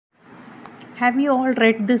Have you all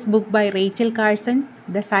read this book by Rachel Carson,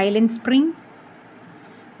 The Silent Spring?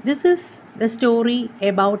 This is the story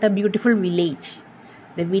about a beautiful village.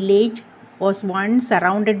 The village was once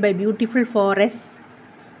surrounded by beautiful forests.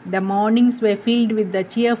 The mornings were filled with the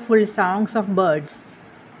cheerful songs of birds.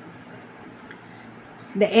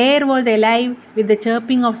 The air was alive with the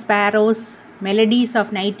chirping of sparrows, melodies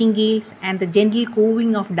of nightingales, and the gentle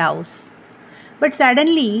cooing of doves. But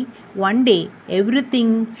suddenly, one day,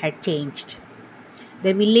 everything had changed.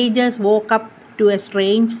 The villagers woke up to a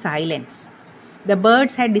strange silence. The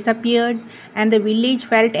birds had disappeared, and the village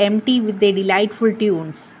felt empty with their delightful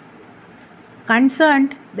tunes.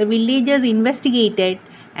 Concerned, the villagers investigated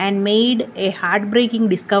and made a heartbreaking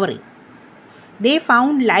discovery. They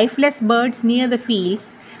found lifeless birds near the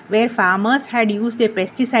fields where farmers had used a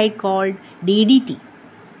pesticide called DDT.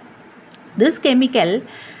 This chemical,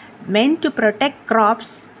 meant to protect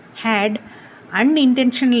crops, had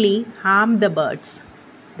unintentionally harmed the birds.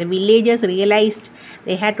 The villagers realized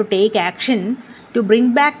they had to take action to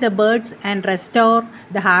bring back the birds and restore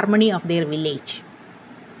the harmony of their village.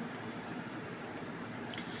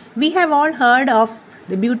 We have all heard of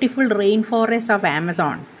the beautiful rainforests of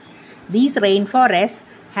Amazon. These rainforests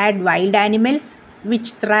had wild animals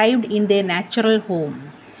which thrived in their natural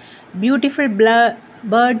home. Beautiful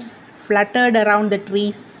birds fluttered around the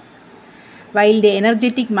trees, while the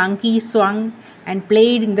energetic monkeys swung and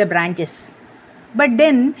played in the branches. But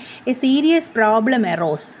then a serious problem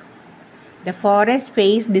arose. The forest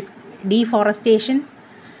faced deforestation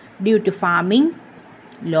due to farming,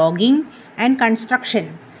 logging, and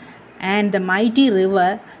construction, and the mighty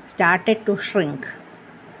river started to shrink.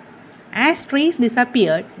 As trees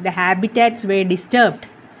disappeared, the habitats were disturbed,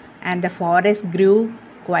 and the forest grew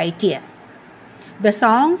quieter. The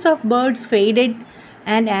songs of birds faded,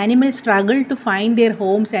 and animals struggled to find their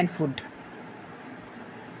homes and food.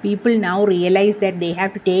 People now realize that they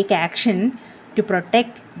have to take action to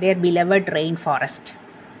protect their beloved rainforest.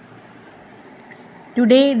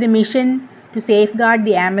 Today, the mission to safeguard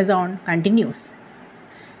the Amazon continues.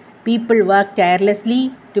 People work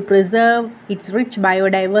tirelessly to preserve its rich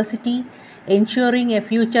biodiversity, ensuring a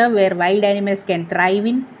future where wild animals can thrive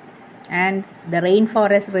in, and the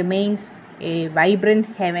rainforest remains a vibrant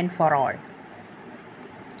haven for all.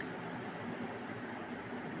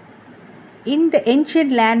 In the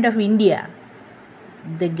ancient land of India,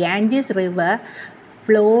 the Ganges River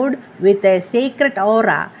flowed with a sacred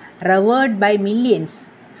aura revered by millions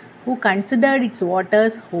who considered its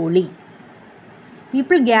waters holy.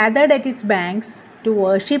 People gathered at its banks to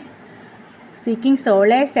worship, seeking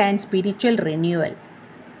solace and spiritual renewal.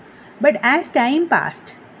 But as time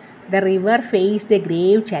passed, the river faced a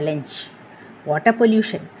grave challenge: water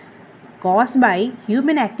pollution caused by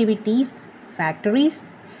human activities,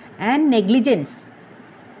 factories, and negligence.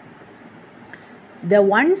 The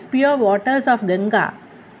once pure waters of Ganga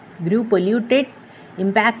grew polluted,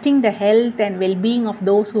 impacting the health and well-being of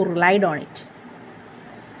those who relied on it.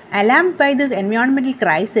 Alarmed by this environmental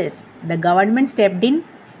crisis, the government stepped in,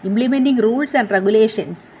 implementing rules and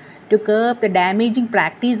regulations to curb the damaging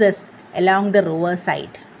practices along the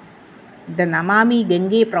riverside. The Namami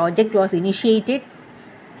Gange project was initiated,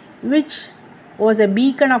 which was a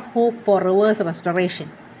beacon of hope for rivers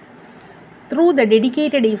restoration. Through the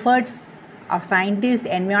dedicated efforts of scientists,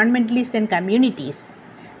 environmentalists, and communities,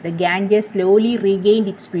 the Ganges slowly regained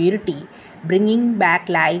its purity, bringing back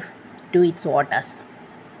life to its waters.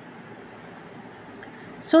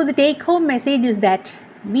 So the take-home message is that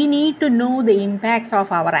we need to know the impacts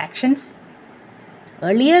of our actions.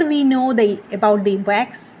 Earlier we know about the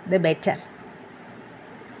impacts, the better.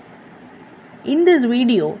 In this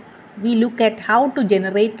video, we look at how to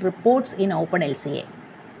generate reports in Open LCA.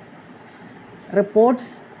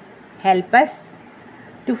 Reports help us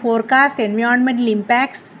to forecast environmental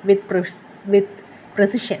impacts with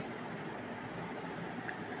precision.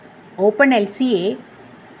 Open LCA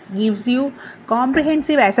gives you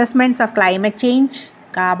comprehensive assessments of climate change,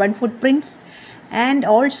 carbon footprints, and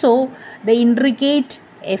also the intricate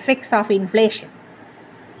effects of inflation.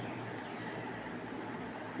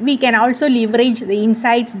 We can also leverage the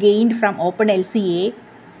insights gained from Open LCA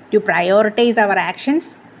to prioritize our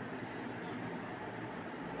actions,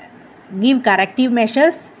 give corrective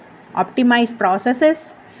measures, optimize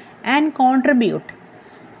processes, and contribute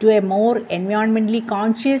to a more environmentally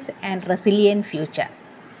conscious and resilient future.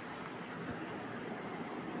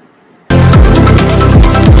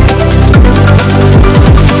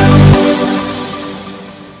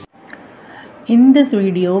 In this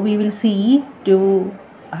video, we will see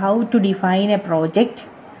how to define a project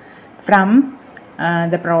from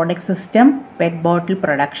the product system pet bottle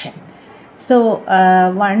production. So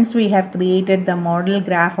once we have created the model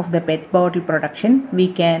graph of the PET bottle production, we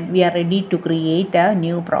are ready to create a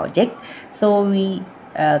new project. So we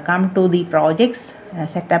come to the projects,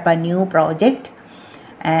 set up a new project,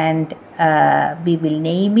 and we will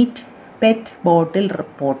name it PET bottle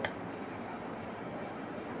report,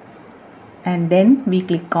 and then we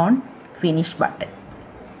click on finish button.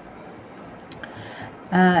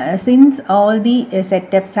 Since all the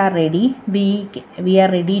setups are ready, we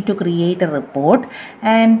are ready to create a report,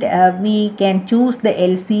 and we can choose the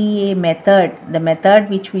LCA method, the method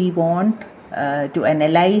which we want to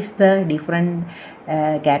analyze the different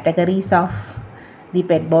categories of the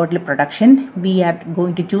PET bottle production. We are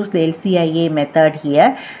going to choose the LCIA method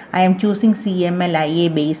here. I am choosing CMLIA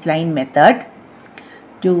baseline method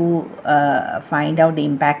to find out the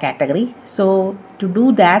impact category. So to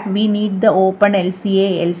do that, we need the Open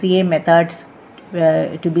LCA methods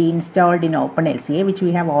to be installed in Open LCA, which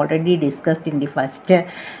we have already discussed in the first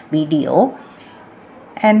video.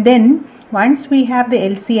 And then once we have the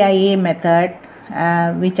LCIA method,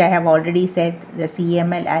 which I have already said, the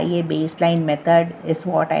CMLIA baseline method is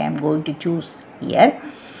what I am going to choose here.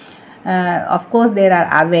 Of course, there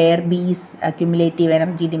are aware, BEES, cumulative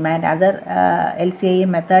energy demand, other LCIA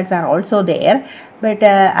methods are also there, but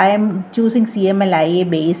I am choosing CMLIA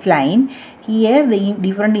baseline. Here the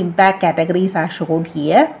different impact categories are shown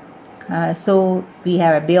here. So we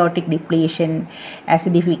have abiotic depletion,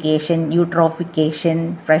 acidification,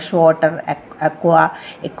 eutrophication, freshwater, aqua,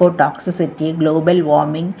 ecotoxicity, global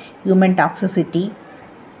warming, human toxicity,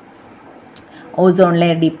 ozone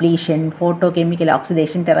layer depletion, photochemical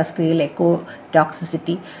oxidation, terrestrial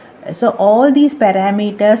ecotoxicity. So all these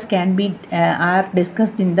parameters can be are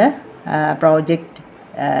discussed in the project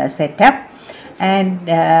setup, and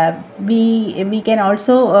we can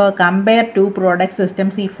also compare two product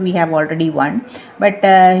systems if we have already one. But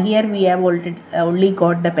here we have only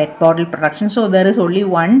got the PET bottle production, so there is only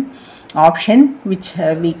one option which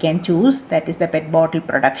we can choose, that is the PET bottle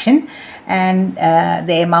production, and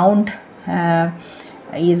the amount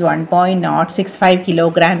is 1.065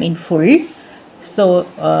 kilogram in full. So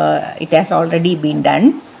it has already been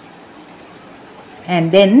done,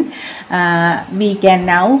 and then we can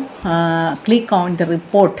now click on the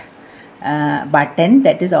report button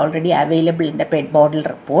that is already available in the PET bottle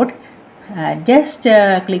report. Just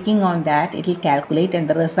clicking on that, it will calculate, and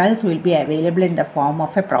the results will be available in the form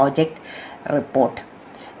of a project report.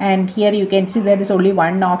 And here you can see there is only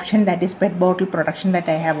one option, that is PET bottle production, that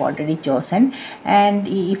I have already chosen. And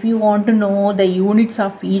if you want to know the units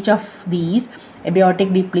of each of these,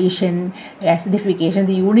 abiotic depletion, acidification,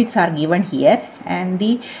 the units are given here, and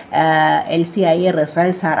the LCIA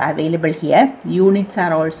results are available here. Units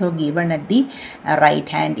are also given at the right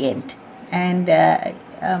hand end, and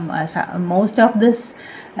most of this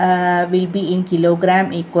will be in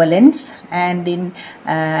kilogram equivalents and in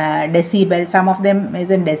decibels. Some of them is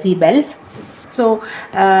in decibels. So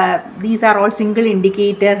these are all single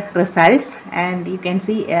indicator results, and you can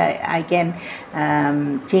see I can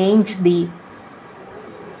change the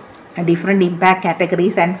different impact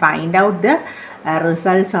categories and find out the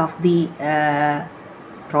results of the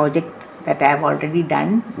project that I have already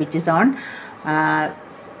done, which is on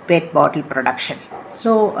PET bottle production.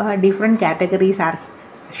 So different categories are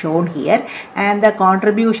shown here, and the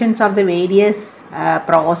contributions of the various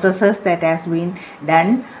processes that has been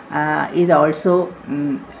done is also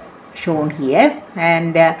shown here,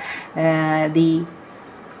 and the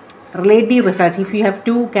relative results, if you have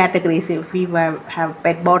two categories, if we have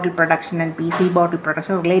PET bottle production and PC bottle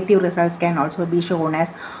production, relative results can also be shown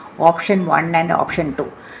as option 1 and option 2,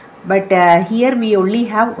 but here we only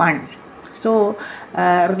have one, so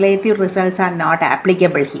relative results are not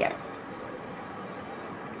applicable here.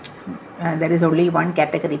 There is only one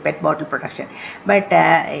category, PET bottle production, but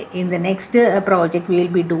in the next project we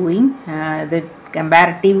will be doing the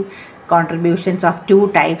comparative contributions of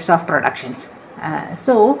two types of productions.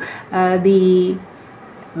 So the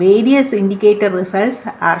various indicator results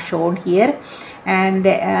are shown here, and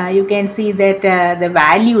you can see that the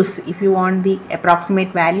values, if you want the approximate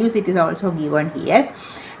values, it is also given here,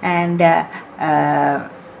 and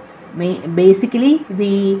basically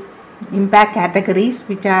the impact categories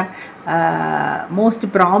which are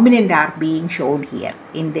most prominent are being shown here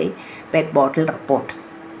in the PET bottle report.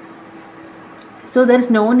 So there is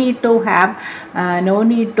no need to have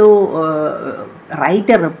write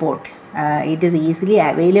a report. It is easily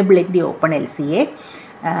available in the Open LCA,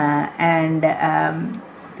 and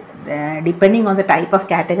depending on the type of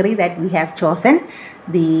category that we have chosen,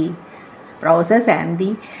 the process and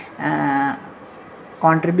the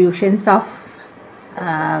contributions of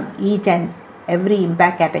each and every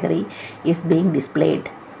impact category is being displayed.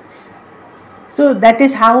 So that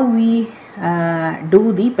is how we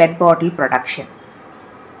do the PET bottle production.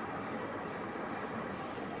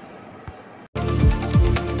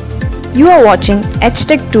 You are watching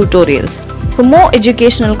HTech Tutorials. For more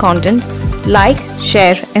educational content, like,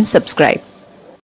 share and subscribe.